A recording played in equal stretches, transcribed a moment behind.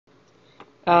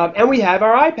And we have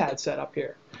our iPad set up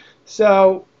here.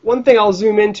 So one thing I'll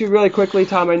zoom into really quickly,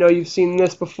 Tom, I know you've seen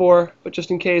this before, but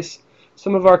just in case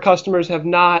some of our customers have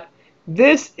not,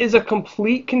 this is a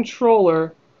complete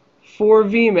controller for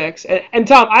vMix. And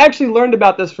Tom, I actually learned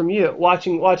about this from you,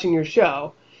 watching your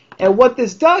show. And what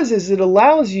this does is it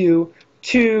allows you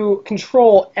to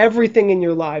control everything in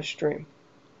your live stream.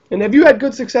 And have you had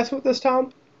good success with this,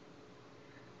 Tom?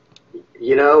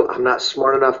 You know, I'm not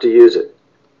smart enough to use it.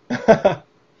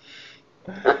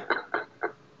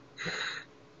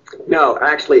 No,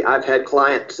 actually, I've had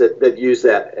clients that use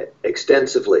that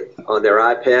extensively on their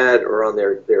iPad or on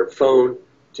their phone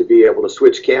to be able to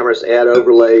switch cameras, add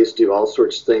overlays, do all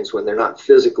sorts of things when they're not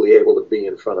physically able to be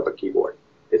in front of a keyboard.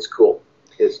 It's cool.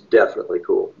 It's definitely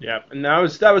cool. Yeah, and that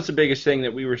was the biggest thing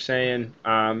that we were saying.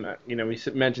 You know, we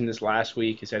mentioned this last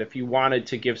week, is that if you wanted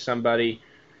to give somebody,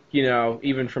 you know,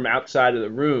 even from outside of the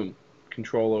room,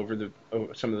 control over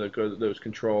some of those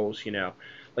controls, you know,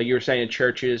 like you were saying,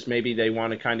 churches, maybe they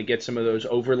want to kind of get some of those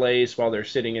overlays while they're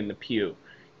sitting in the pew.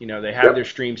 You know, they have their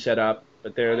stream set up,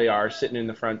 but there they are sitting in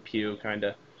the front pew, kind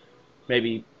of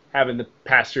maybe having the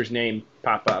pastor's name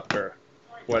pop up or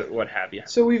what have you.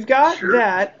 So we've got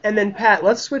that, and then Pat,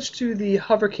 let's switch to the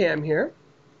hover cam here.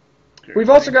 We've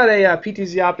also got a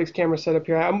PTZ Optics camera set up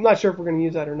here. I'm not sure if we're going to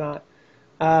use that or not.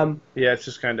 Yeah, it's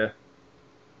just kind of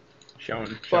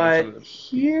showing but some of them.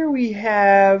 Here we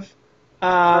have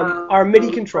our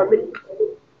MIDI controller.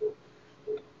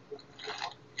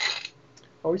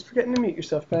 Always forgetting to mute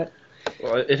yourself, Pat.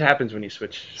 Well, it happens when you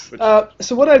switch.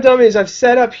 So what I've done is I've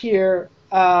set up here,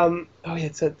 oh yeah,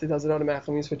 it does it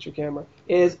automatically when you switch your camera,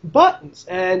 is buttons.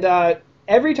 And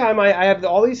every time I have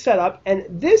all these set up, and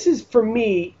this is, for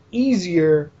me,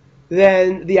 easier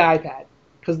than the iPad.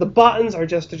 Because the buttons are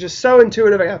just so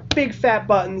intuitive. I got big fat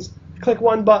buttons. Click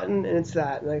one button and it's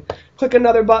that. And I click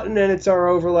another button and it's our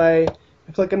overlay.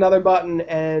 I click another button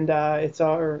and it's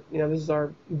our, you know, this is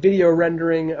our video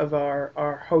rendering of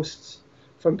our hosts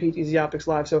from PTZ Optics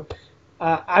Live. So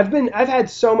I've had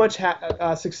so much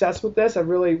success with this. I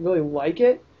really like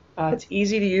it. It's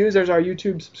easy to use. There's our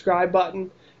YouTube subscribe button.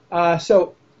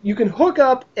 So you can hook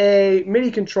up a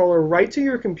MIDI controller right to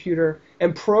your computer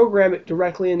and program it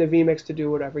directly into vMix to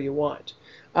do whatever you want.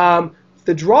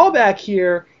 The drawback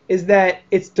here is that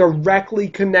it's directly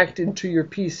connected to your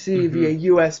PC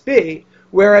via USB,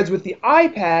 whereas with the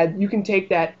iPad, you can take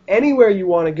that anywhere you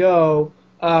want to go,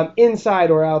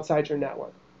 inside or outside your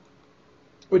network,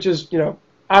 which is, you know,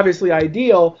 obviously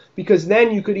ideal, because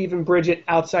then you could even bridge it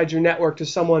outside your network to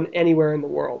someone anywhere in the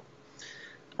world.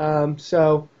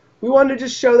 So we wanted to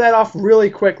just show that off really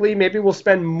quickly. Maybe we'll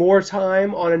spend more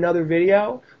time on another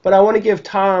video, but I want to give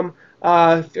Tom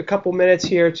a couple minutes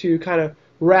here to kind of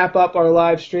wrap up our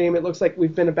live stream. It looks like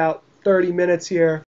we've been about 30 minutes here.